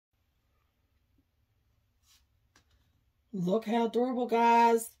Look how adorable,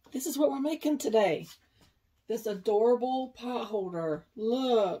 guys. This is what we're making today. This adorable pot holder.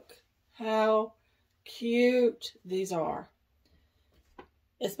 Look how cute these are.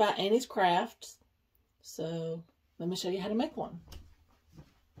 It's by Annie's Crafts. So let me show you how to make one.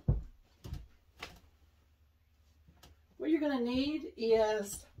 What you're going to need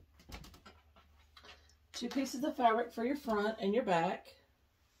is 2 pieces of fabric for your front and your back.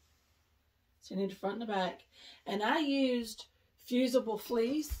 So you need the front and the back. And I used fusible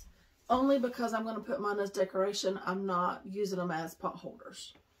fleece only because I'm going to put mine as decoration. I'm not using them as pot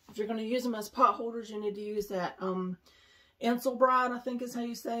holders. If you're going to use them as pot holders, you need to use that Enselbride, I think is how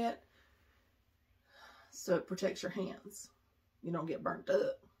you say it. So it protects your hands. You don't get burnt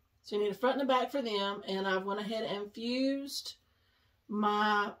up. So you need a front and a back for them. And I've went ahead and fused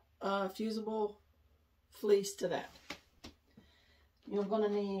my fusible fleece to that. You're going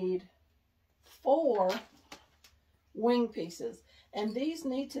to need 4 wing pieces. And these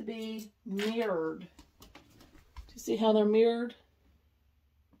need to be mirrored. Do you see how they're mirrored?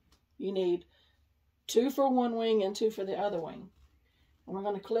 You need 2 for one wing and 2 for the other wing. And we're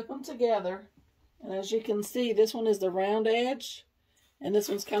going to clip them together. And as you can see, this one is the round edge. And this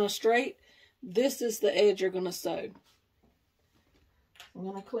one's kind of straight. This is the edge you're going to sew. I'm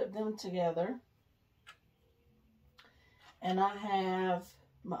going to clip them together. And I have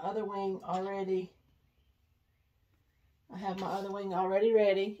my other wing already. I have my other wing already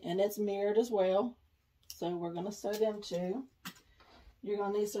ready, and it's mirrored as well. So we're going to sew them too. You're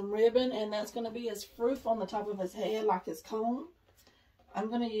going to need some ribbon, and that's going to be his froof on the top of his head, like his cone. I'm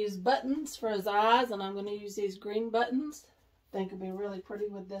going to use buttons for his eyes, and I'm going to use these green buttons. I think it'll be really pretty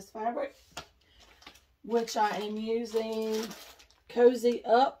with this fabric, which I am using Cozy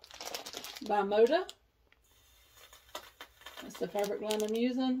Up by Moda. That's the fabric line I'm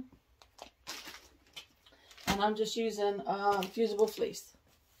using. And I'm just using fusible fleece.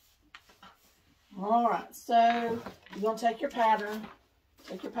 Alright, so you're going to take your pattern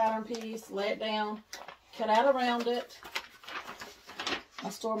piece, lay it down, cut out around it. I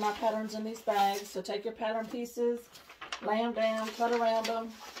store my patterns in these bags, so take your pattern pieces, lay them down, cut around them.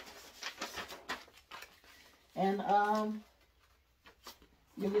 And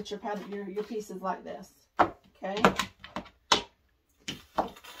you'll get your pieces like this. Okay?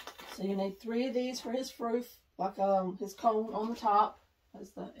 So you need 3 of these for his froof, like his cone on the top.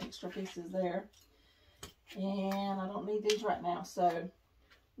 That's the extra pieces there. And I don't need these right now. So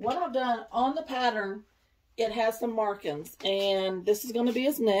what I've done on the pattern, it has some markings. And this is going to be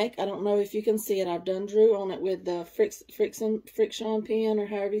his neck. I don't know if you can see it. I've done drew on it with the friction pen, or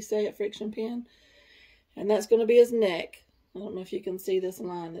however you say it, friction pen. And that's going to be his neck. I don't know if you can see this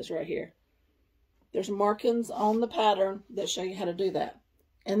line that's right here. There's markings on the pattern that show you how to do that.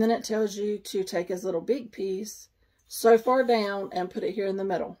 And then it tells you to take his little big piece, so far down, and put it here in the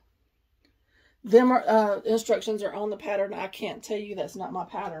middle. Them instructions are on the pattern. I can't tell you, that's not my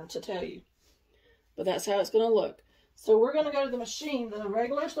pattern to tell you. But that's how it's going to look. So we're going to go to the machine, the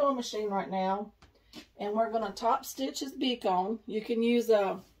regular sewing machine right now. And we're going to top stitch his beak on. You can use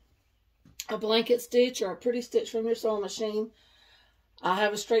a blanket stitch or a pretty stitch from your sewing machine. I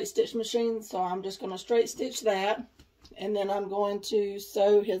have a straight stitch machine, so I'm just going to straight stitch that. And then I'm going to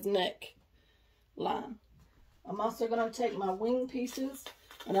sew his neck line. I'm also going to take my wing pieces,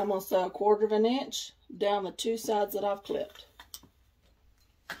 and I'm going to sew 1/4 of an inch down the 2 sides that I've clipped.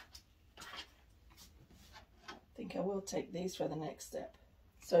 I think I will take these for the next step.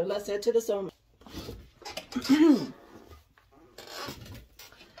 So let's head to the sewing machine.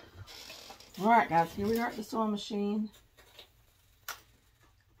 Alright guys, here we are at the sewing machine.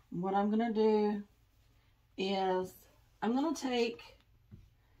 What I'm going to do is I'm going to take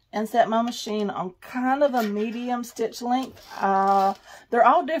and set my machine on kind of a medium stitch length. They're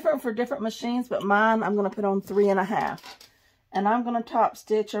all different for different machines, but mine I'm going to put on 3.5. And I'm going to top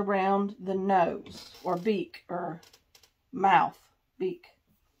stitch around the nose, or beak, or mouth, beak.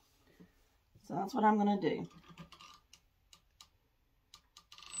 So that's what I'm going to do.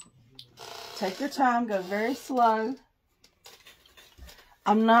 Take your time, go very slow.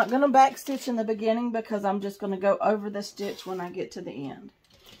 I'm not going to back stitch in the beginning because I'm just going to go over the stitch when I get to the end.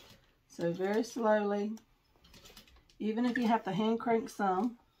 So very slowly, even if you have to hand crank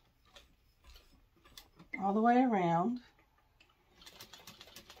some, all the way around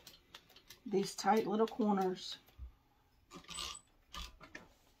these tight little corners.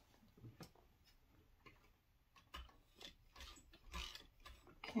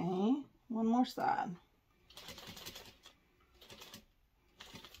 Okay, one more side.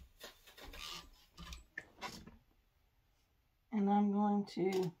 And I'm going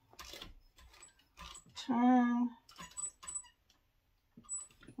to turn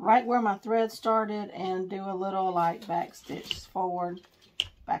right where my thread started and do a little like back stitch forward,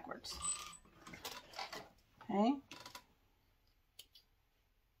 backwards. Okay.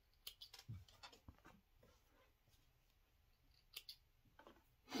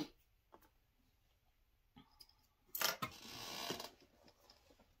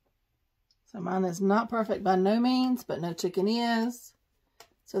 So mine is not perfect by no means, but no chicken is.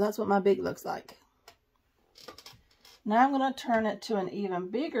 So that's what my big looks like. Now I'm going to turn it to an even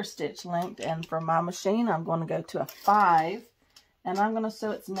bigger stitch length, and for my machine I'm going to go to a 5, and I'm going to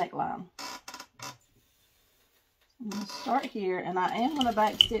sew its neckline. I'm going to start here, and I am going to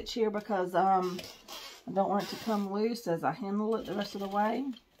back stitch here because I don't want it to come loose as I handle it the rest of the way.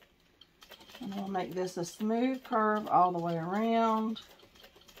 And I'll make this a smooth curve all the way around.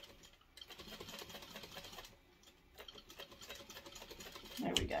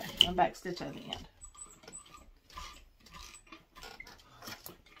 There we go. And back stitch at the end.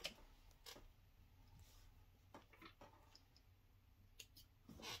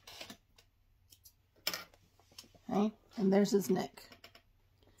 Okay, and there's his neck.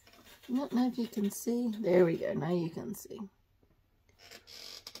 I don't know if you can see. There we go. Now you can see.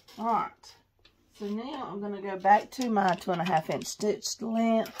 All right. So now I'm going to go back to my 2.5 inch stitch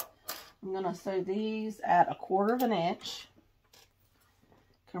length. I'm going to sew these at 1/4 inch.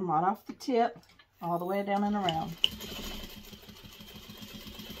 Come right off the tip, all the way down and around.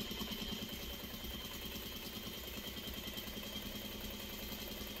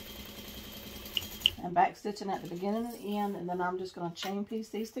 And back stitching at the beginning and the end, and then I'm just going to chain piece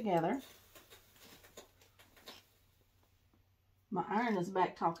these together. My iron is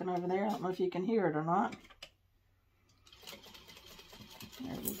back talking over there. I don't know if you can hear it or not.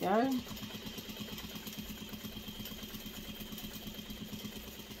 There we go.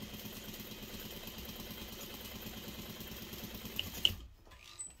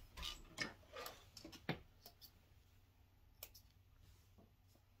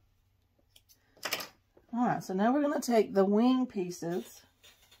 Alright, so now we're going to take the wing pieces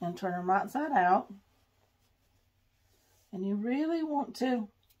and turn them right side out. And you really want to,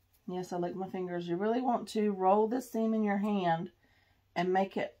 yes, I licked my fingers, you really want to roll this seam in your hand and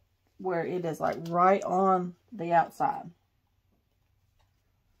make it where it is like right on the outside.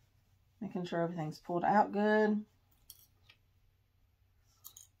 Making sure everything's pulled out good.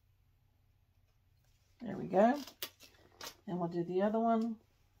 There we go. And we'll do the other one.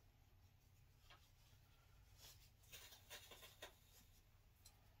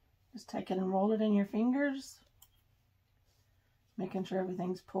 Just take it and roll it in your fingers. Making sure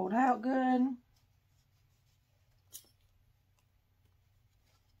everything's pulled out good.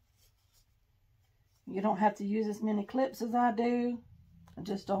 You don't have to use as many clips as I do. I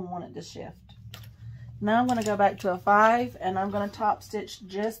just don't want it to shift. Now I'm going to go back to a 5 and I'm going to top stitch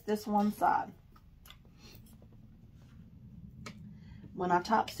just this one side. When I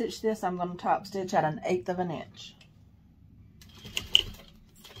top stitch this, I'm going to top stitch at 1/8 inch.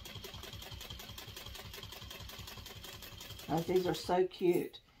 These are so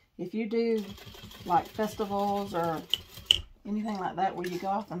cute. If you do like festivals or anything like that where you go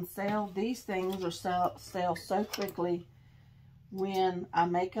off and sell, these things are sell so quickly. When I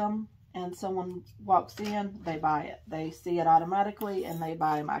make them and someone walks in, they buy it. They see it automatically and they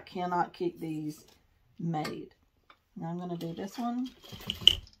buy them. I cannot keep these made. Now I'm going to do this one.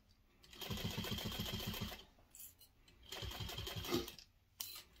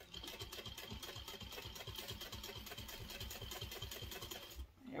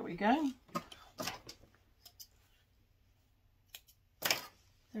 There we go.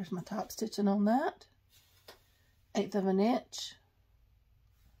 There's my top stitching on that. 1/8 inch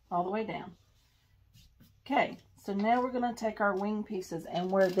all the way down. Okay, so now we're going to take our wing pieces,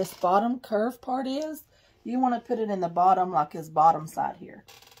 and where this bottom curve part is, you want to put it in the bottom, like his bottom side here.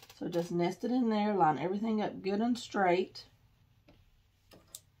 So just nest it in there, line everything up good and straight,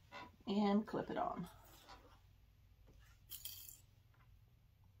 and clip it on.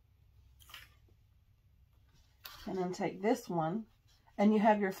 And then take this one, and you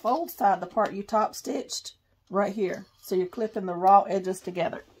have your fold side, the part you top stitched, right here. So you're clipping the raw edges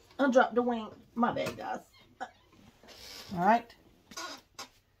together. I'll drop the wing. My bad, guys. Alright.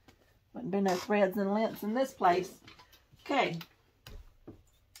 Wouldn't be no threads and lengths in this place. Okay.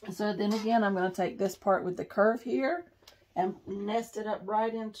 So then again, I'm going to take this part with the curve here and nest it up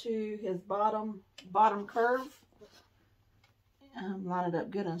right into his bottom curve. Line it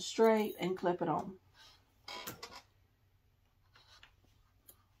up good and straight and clip it on.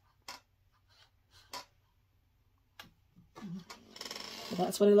 So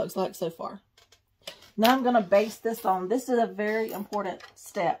that's what it looks like so far. Now I'm going to base this on, this is a very important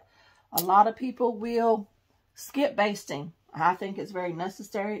step. A lot of people will skip basting. I think it's very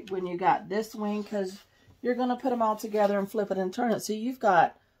necessary when you got this wing, because you're going to put them all together and flip it and turn it. So you've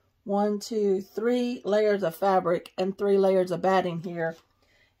got 1, 2, 3 layers of fabric and 3 layers of batting here.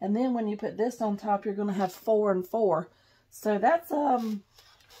 And then when you put this on top, you're going to have 4 and 4. So that's,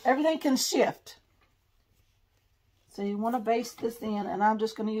 everything can shift. So you want to baste this in, and I'm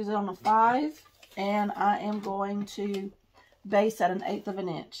just going to use it on a 5, and I am going to baste at 1/8 of an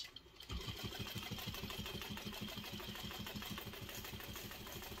inch.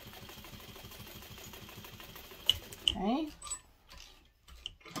 Okay.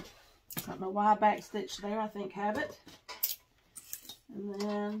 I don't know why I backstitched there. I think habit. And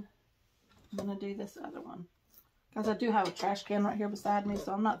then I'm going to do this other one, because I do have a trash can right here beside me,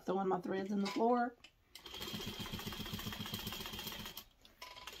 so I'm not throwing my threads in the floor.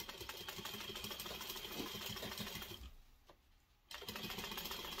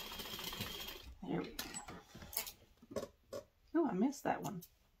 There we go. Oh, I missed that one.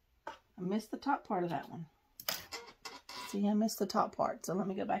 I missed the top part of that one. See, I missed the top part, so let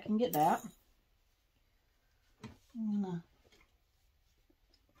me go back and get that. I'm going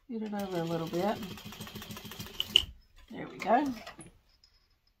to get it over a little bit. There we go.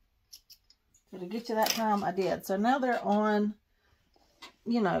 So to get you that time, I did. So now they're on,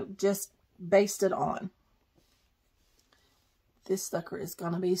 you know, just basted on. This sucker is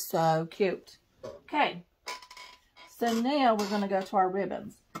going to be so cute. Okay. So now we're going to go to our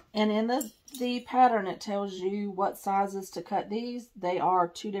ribbons. And in the pattern, it tells you what sizes to cut these. They are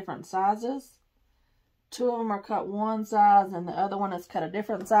 2 different sizes. 2 of them are cut one size, and the other one is cut a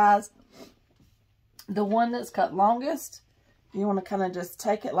different size. The one that's cut longest, you want to kind of just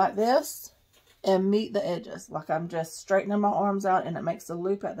take it like this and meet the edges. Like I'm just straightening my arms out, and it makes a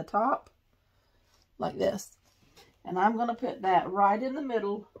loop at the top like this. And I'm going to put that right in the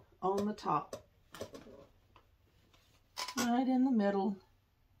middle on the top. Right in the middle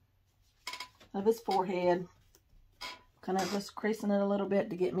of his forehead. Kind of just creasing it a little bit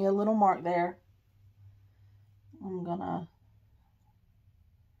to get me a little mark there. I'm gonna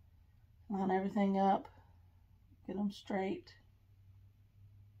line everything up, get them straight.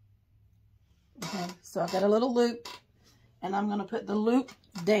 Okay, so I've got a little loop, and I'm gonna put the loop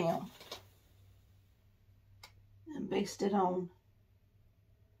down and baste it on.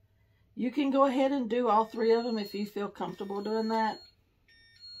 You can go ahead and do all 3 of them if you feel comfortable doing that.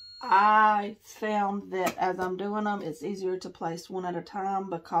 I found that as I'm doing them, it's easier to place one at a time,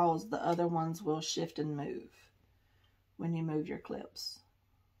 because the other ones will shift and move when you move your clips.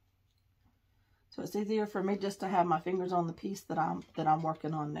 So it's easier for me just to have my fingers on the piece that I'm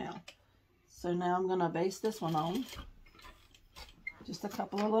working on now. So now I'm going to baste this one on. Just a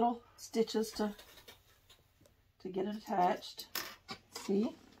couple of little stitches to get it attached.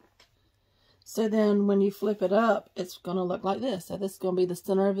 See? So then when you flip it up, it's going to look like this. So this is going to be the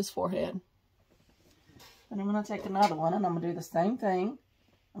center of his forehead. And I'm going to take another one, and I'm going to do the same thing.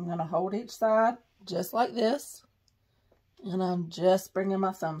 I'm going to hold each side just like this. And I'm just bringing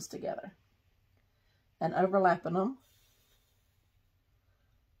my thumbs together and overlapping them.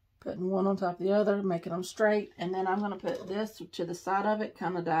 Putting one on top of the other, making them straight. And then I'm going to put this to the side of it,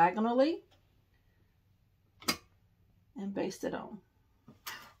 kind of diagonally, and baste it on.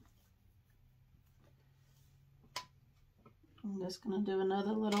 I'm just going to do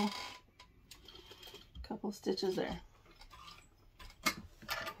another little couple stitches there.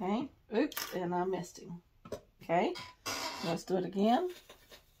 Okay. Oops, and I missed him. Okay. Let's do it again.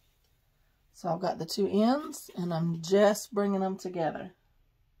 So I've got the 2 ends, and I'm just bringing them together.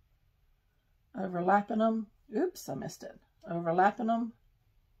 Overlapping them. Oops, I missed it. Overlapping them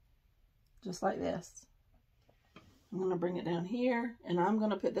just like this. I'm going to bring it down here, and I'm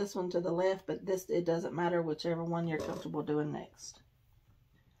going to put this one to the left, but it doesn't matter, whichever one you're comfortable doing next.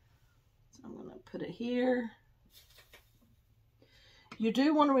 So I'm going to put it here. You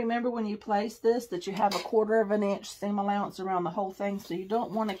do want to remember when you place this that you have a 1/4 of an inch seam allowance around the whole thing, so you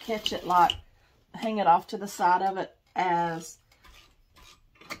don't want to catch it, like hang it off to the side of it, as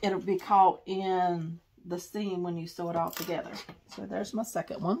it'll be caught in the seam when you sew it all together. So there's my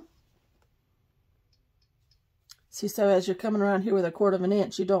second one. See, so as you're coming around here with a 1/4 of an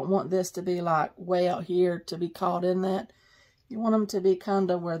inch, you don't want this to be like way out here to be caught in that. You want them to be kind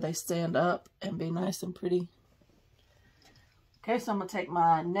of where they stand up and be nice and pretty. Okay, so I'm going to take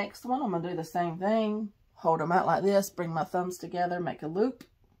my next one. I'm going to do the same thing. Hold them out like this. Bring my thumbs together. Make a loop.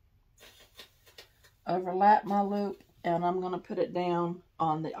 Overlap my loop. And I'm going to put it down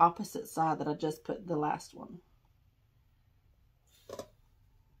on the opposite side that I just put the last one.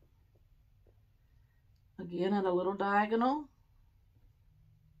 Again, at a little diagonal.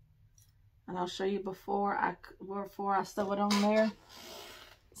 And I'll show you before I sew it on there.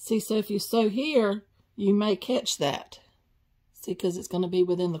 See, so if you sew here, you may catch that. See, because it's going to be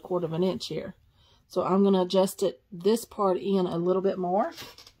within the 1/4 inch here. So I'm going to adjust this part in a little bit more.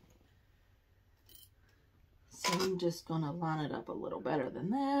 So I'm just going to line it up a little better than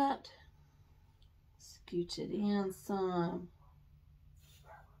that. Scooch it in some.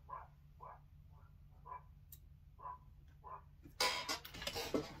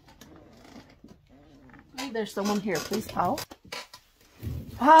 Hey, there's someone here. Please call.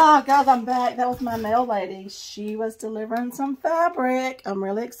 Ah, guys, I'm back. That was my mail lady. She was delivering some fabric. I'm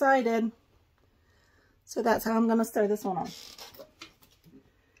really excited. So that's how I'm going to sew this one on.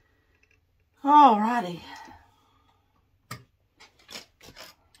 Alrighty.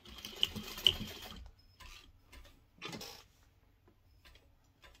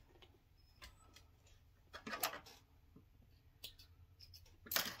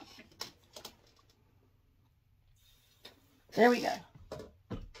 There we go.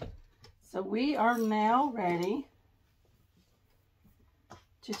 So we are now ready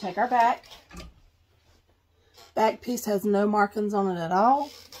to take our back. Back piece has no markings on it at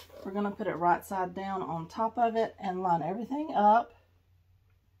all. We're going to put it right side down on top of it and line everything up.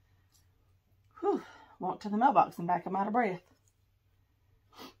 Whew, walk to the mailbox and back, I'm out of breath.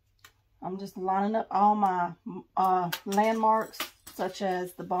 I'm just lining up all my landmarks, such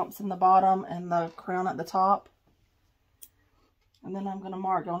as the bumps in the bottom and the crown at the top. And then I'm going to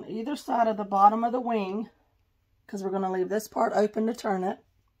mark on either side of the bottom of the wing, because we're going to leave this part open to turn it.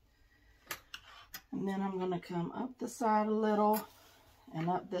 And then I'm going to come up the side a little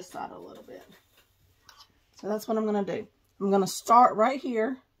and up this side a little bit. So that's what I'm going to do. I'm going to start right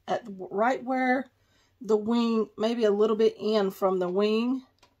here at right where the wing, maybe a little bit in from the wing,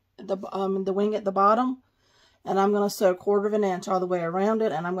 the wing at the bottom. And I'm going to sew 1/4 inch all the way around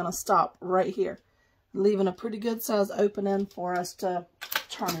it, and I'm going to stop right here, leaving a pretty good size opening for us to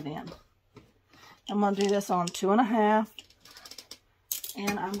turn it in. I'm going to do this on 2 1/2,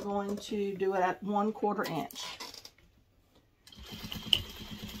 and I'm going to do it at 1/4 inch.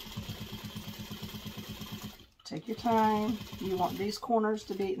 Take your time. You want these corners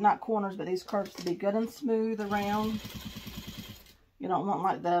to be, not corners, but these curves to be good and smooth around. You don't want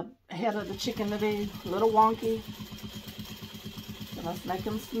like the head of the chicken to be a little wonky. So let's make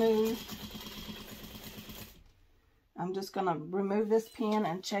them smooth. I'm just going to remove this pin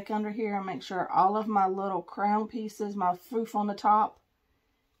and check under here and make sure all of my little crown pieces, my foof on the top,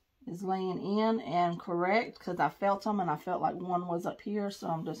 is laying in and correct, because I felt them and I felt like one was up here. So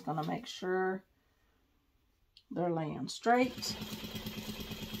I'm just going to make sure they're laying straight.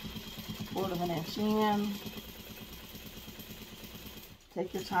 1/4 inch in.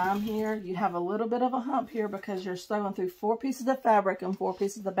 Take your time here. You have a little bit of a hump here because you're sewing through 4 pieces of fabric and 4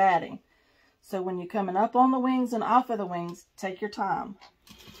 pieces of batting. So when you're coming up on the wings and off of the wings, take your time.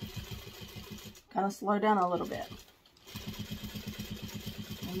 Kind of slow down a little bit.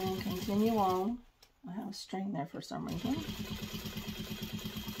 And then continue on. I have a string there for some reason.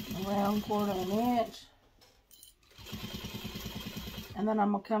 Around 1/4 inch. And then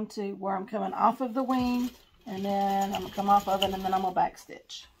I'm going to come to where I'm coming off of the wing. And then I'm going to come off of it, and then I'm going to back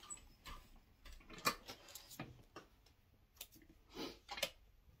stitch.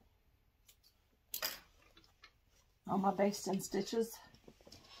 All my basting stitches.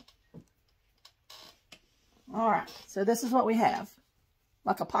 Alright, so this is what we have.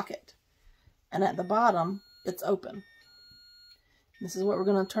 Like a pocket. And at the bottom, it's open. This is what we're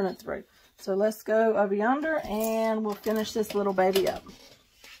going to turn it through. So let's go over yonder, and we'll finish this little baby up.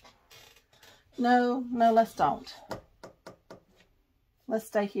 No, let's don't. Let's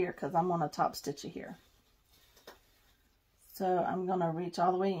stay here because I'm going to top stitch it here. So I'm going to reach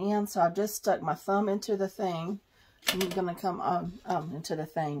all the way in. So I just stuck my thumb into the thing. I'm going to come into the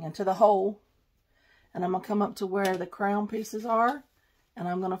thing, into the hole. And I'm going to come up to where the crown pieces are. And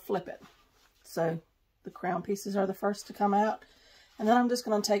I'm going to flip it. So the crown pieces are the first to come out. And then I'm just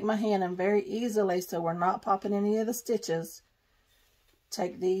going to take my hand and very easily, so we're not popping any of the stitches,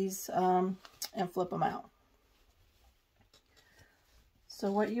 take these and flip them out.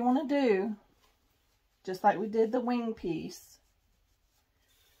 So what you want to do, just like we did the wing piece,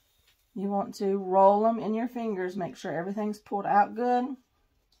 you want to roll them in your fingers, make sure everything's pulled out good.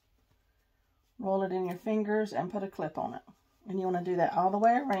 Roll it in your fingers and put a clip on it. And you want to do that all the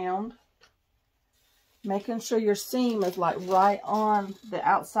way around, making sure your seam is like right on the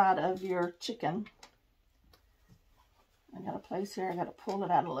outside of your chicken. I got a place here, I got to pull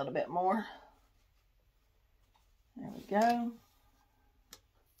it out a little bit more. There we go.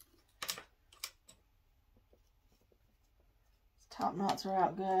 Top knots are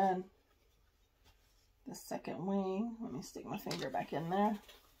out good. the second wing. Let me stick my finger back in there.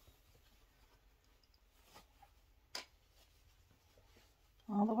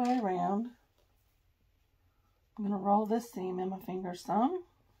 All the way around. I'm going to roll this seam in my finger some.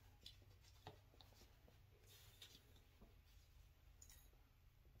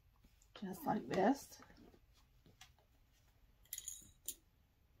 Just like this.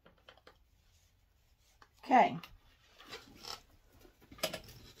 Okay.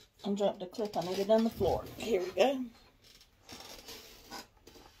 I dropped the clip. I need it on the floor. Here we go.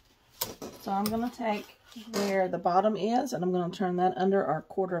 So I'm going to take where the bottom is, and I'm going to turn that under our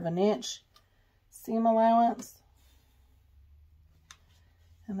 1/4 inch seam allowance.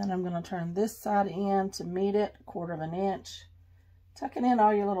 And then I'm going to turn this side in to meet it, 1/4 inch. Tucking in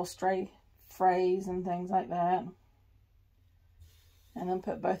all your little stray frays and things like that. And then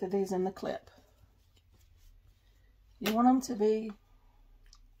put both of these in the clip. You want them to be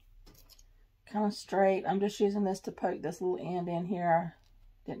kind of straight. I'm just using this to poke this little end in here.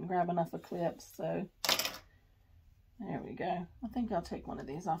 I didn't grab enough of clips, so there we go. I think I'll take one of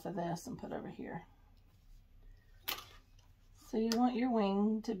these off of this and put over here. So you want your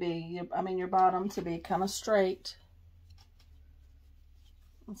wing to be, your bottom to be kind of straight.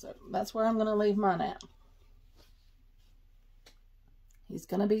 So that's where I'm going to leave mine at. He's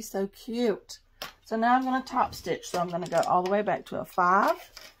going to be so cute. So now I'm going to top stitch. So I'm going to go all the way back to a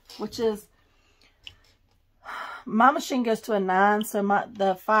 5, which is, my machine goes to a 9. So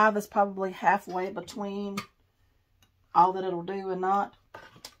the 5 is probably halfway between all that it'll do and not.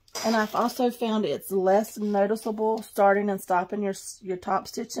 And I've also found it's less noticeable starting and stopping your top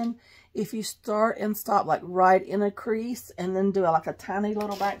stitching if you start and stop like right in a crease and then do like a tiny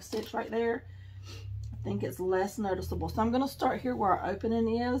little back stitch right there. I think it's less noticeable. So I'm going to start here where our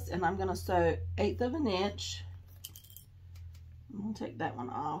opening is, and I'm going to sew 1/8 inch. I'm going to take that one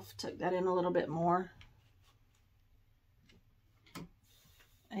off, tuck that in a little bit more.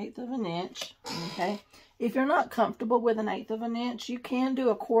 1/8 inch. Okay. If you're not comfortable with an 1/8 inch, you can do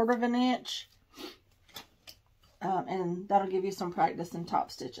a 1/4 inch. And that'll give you some practice in top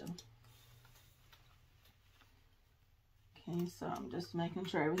stitching. Okay, so I'm just making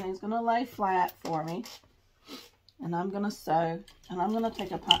sure everything's going to lay flat for me. And I'm going to sew, and I'm going to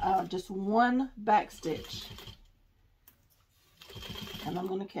take just one back stitch. And I'm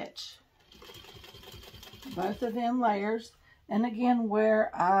going to catch both of them layers. And again, where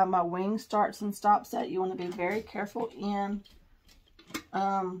my wing starts and stops at, you want to be very careful in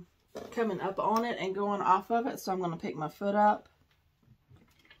coming up on it and going off of it. So I'm going to pick my foot up,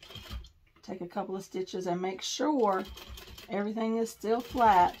 take a couple of stitches, and make sure everything is still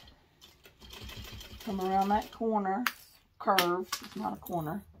flat. Come around that corner, curve, it's not a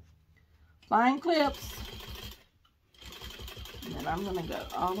corner. Flying clips. And then I'm going to go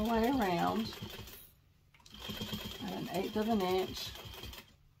all the way around at an 1/8 inch.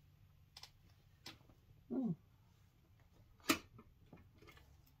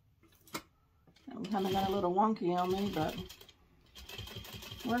 That kind of got a little wonky on me, but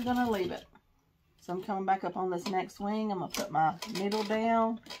we're going to leave it. So I'm coming back up on this next wing. I'm going to put my needle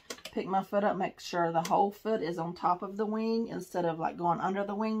down, pick my foot up, make sure the whole foot is on top of the wing instead of like going under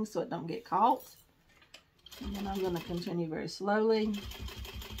the wing so it don't get caught. And then I'm going to continue very slowly.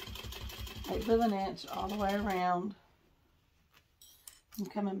 1/8 inch all the way around. I'm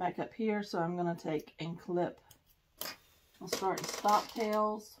coming back up here, so I'm going to take and clip. I'll start and stop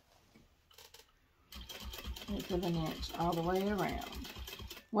tails. 1/8 inch all the way around.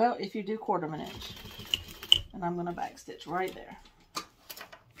 Well, if you do 1/4 inch. And I'm going to back stitch right there.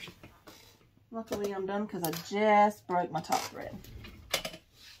 Luckily I'm done because I just broke my top thread.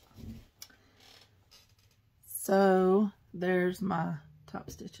 So there's my top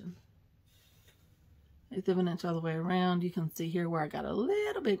stitching. 1/8 inch all the way around. You can see here where I got a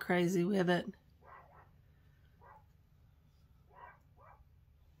little bit crazy with it.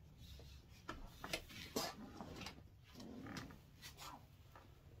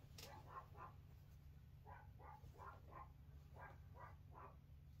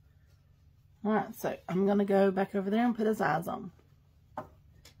 Alright, so I'm going to go back over there and put his eyes on.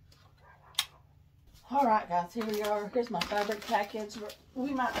 Alright guys, here we are. Here's my fabric package.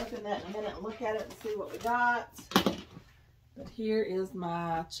 We might open that in a minute and look at it and see what we got. But here is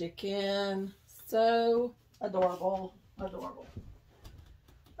my chicken. So adorable. Adorable.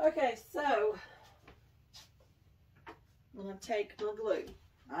 Okay, so I'm going to take my glue.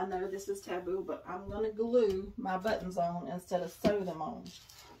 I know this is taboo, but I'm going to glue my buttons on instead of sew them on.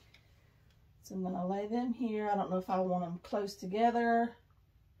 So I'm going to lay them here. I don't know if I want them close together,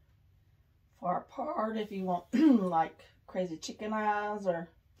 far apart, if you want like crazy chicken eyes, or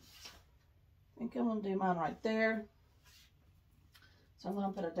I think I'm going to do mine right there. So I'm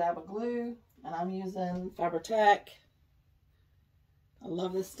going to put a dab of glue, and I'm using Fabri-Tac. I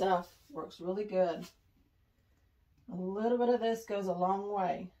love this stuff. Works really good. A little bit of this goes a long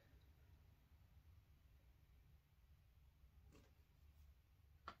way.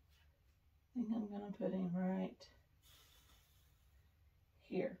 I think I'm going to put in right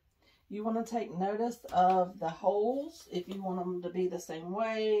here. You want to take notice of the holes if you want them to be the same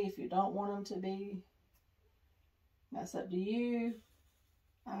way. If you don't want them to be, that's up to you.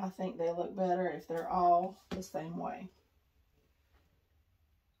 I think they look better if they're all the same way.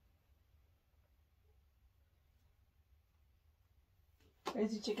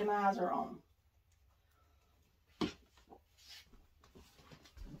 Crazy chicken eyes are on.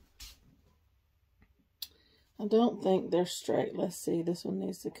 I don't think they're straight. Let's see. This one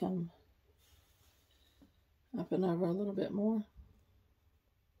needs to come up and over a little bit more.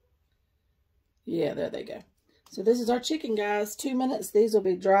 Yeah, there they go. So this is our chicken, guys. 2 minutes. These will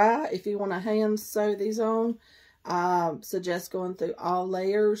be dry. If you want to hand sew these on, I suggest going through all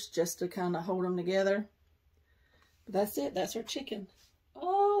layers just to kind of hold them together. But that's it. That's our chicken.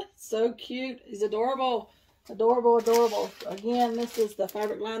 Oh, so cute. He's adorable. Adorable, adorable. Again, this is the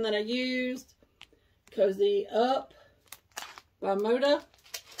fabric line that I used. Cozy Up by Moda.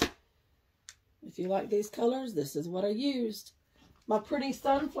 If you like these colors, this is what I used. My pretty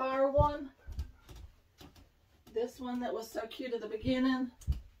sunflower one. This one that was so cute at the beginning.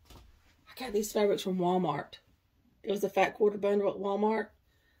 I got these fabrics from Walmart. It was a fat quarter bundle at Walmart.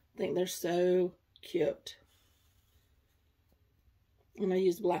 I think they're so cute. And I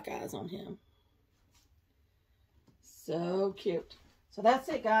used black eyes on him. So cute. So that's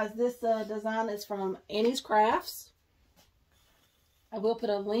it, guys. This design is from Annie's Crafts. I will put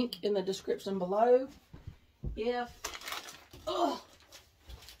a link in the description below.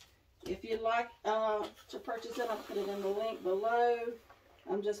 If you'd like to purchase it, I'll put it in the link below.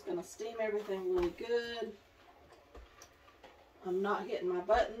 I'm just going to steam everything really good. I'm not hitting my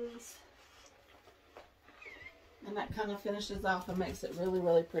buttons. And that kind of finishes off and makes it really,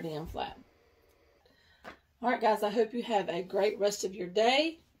 really pretty and flat. Alright, guys, I hope you have a great rest of your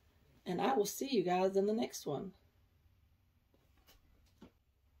day. And I will see you guys in the next one.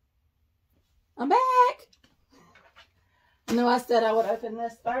 I'm back! I know I said I would open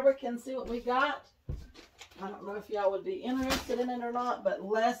this fabric and see what we got. I don't know if y'all would be interested in it or not, but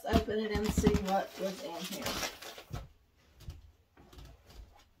let's open it and see what was in here.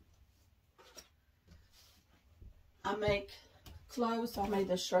 I make clothes, so I made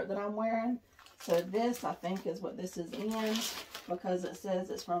this shirt that I'm wearing. So this, I think, is what this is in, because it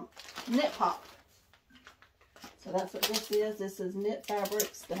says it's from Knit Pop. So that's what this is. This is knit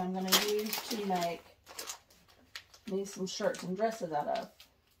fabrics that I'm going to use to make me some shirts and dresses out of.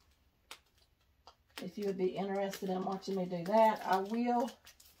 If you would be interested in watching me do that, I will.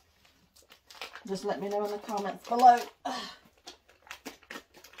 Just let me know in the comments below.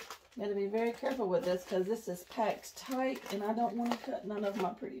 You got to be very careful with this because this is packed tight and I don't want to cut none of my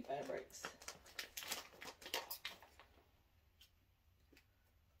pretty fabrics.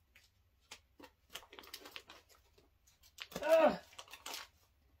 Ugh.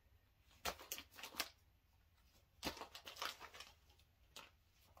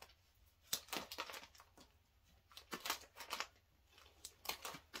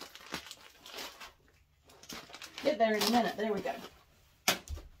 Get there in a minute. There we go.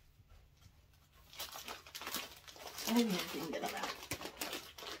 Maybe I can get them out.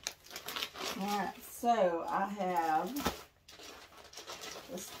 Alright, so I have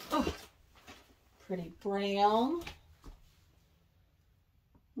this pretty brown.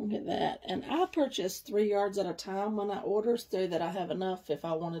 Look at that. And I purchase 3 yards at a time when I order so that I have enough if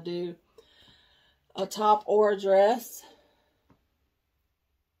I want to do a top or a dress.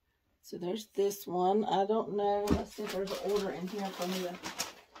 So there's this one. I don't know. Let's see if there's an order in here for me to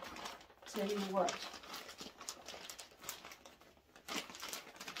tell you what.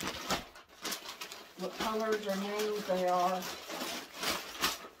 What colors or names they are.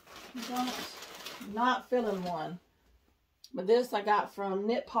 Not feeling one. But this I got from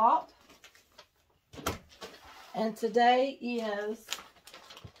Knit Pop. And today is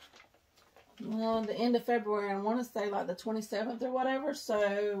the end of February. I want to say like the 27th or whatever.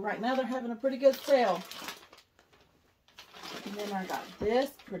 So right now they're having a pretty good sale. And then I got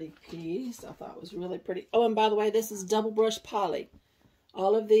this pretty piece. I thought it was really pretty. Oh, and by the way, this is double brush poly.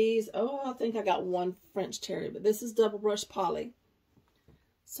 All of these, I think I got one French terry, but this is double brush poly.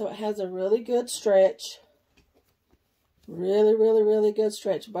 So it has a really good stretch. Really, really, really good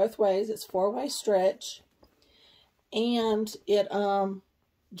stretch both ways. It's 4-way stretch. And it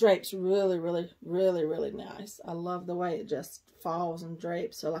drapes really, really, really, really nice. I love the way it just falls and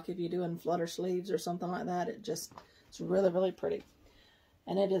drapes. So like if you're doing flutter sleeves or something like that, it's really, really pretty.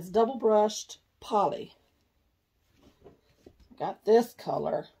 And it is double brushed poly. Got this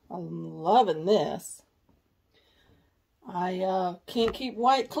color. I'm loving this. I can't keep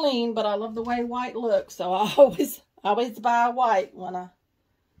white clean, but I love the way white looks. So I always buy white when I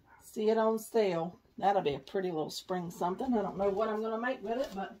see it on sale. That'll be a pretty little spring something. I don't know what I'm going to make with it,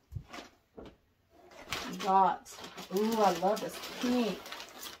 but got, ooh, I love this pink.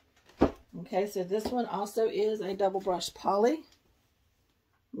 Okay, so this one also is a double brush poly.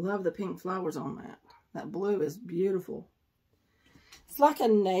 Love the pink flowers on that. That blue is beautiful. It's like a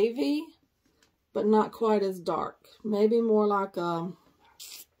navy, but not quite as dark. Maybe more like I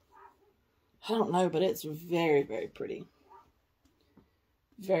don't know, but it's very, very pretty.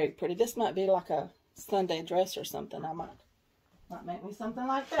 Very pretty. This might be like a Sunday dress or something. I might make me something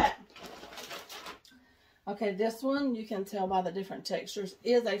like that. Okay, this one, you can tell by the different textures,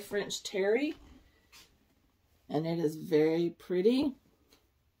 is a French terry. And it is very pretty.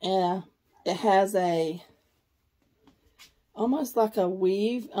 And it has almost like a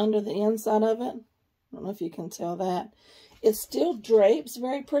weave under the inside of it. I don't know if you can tell that. It still drapes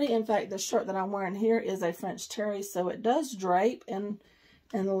very pretty. In fact, the shirt that I'm wearing here is a French terry, so it does drape and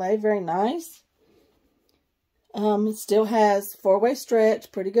lay very nice. It still has four-way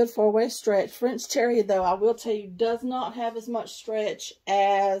stretch, pretty good four-way stretch. French terry, though, I will tell you, does not have as much stretch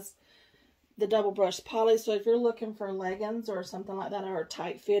as the double brush poly. So if you're looking for leggings or something like that, or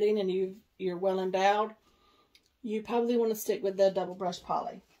tight fitting, and you're well endowed, you probably want to stick with the double brush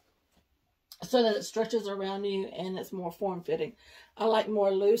poly so that it stretches around you and it's more form-fitting. I like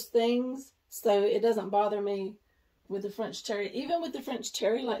more loose things, so it doesn't bother me with the French terry. Even with the French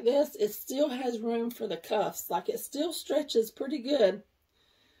terry like this, it still has room for the cuffs. Like, it still stretches pretty good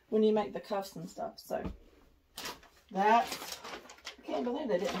when you make the cuffs and stuff. So that, I can't believe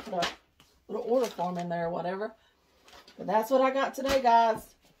they didn't put a little order form in there or whatever. But that's what I got today,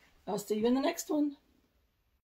 guys. I'll see you in the next one.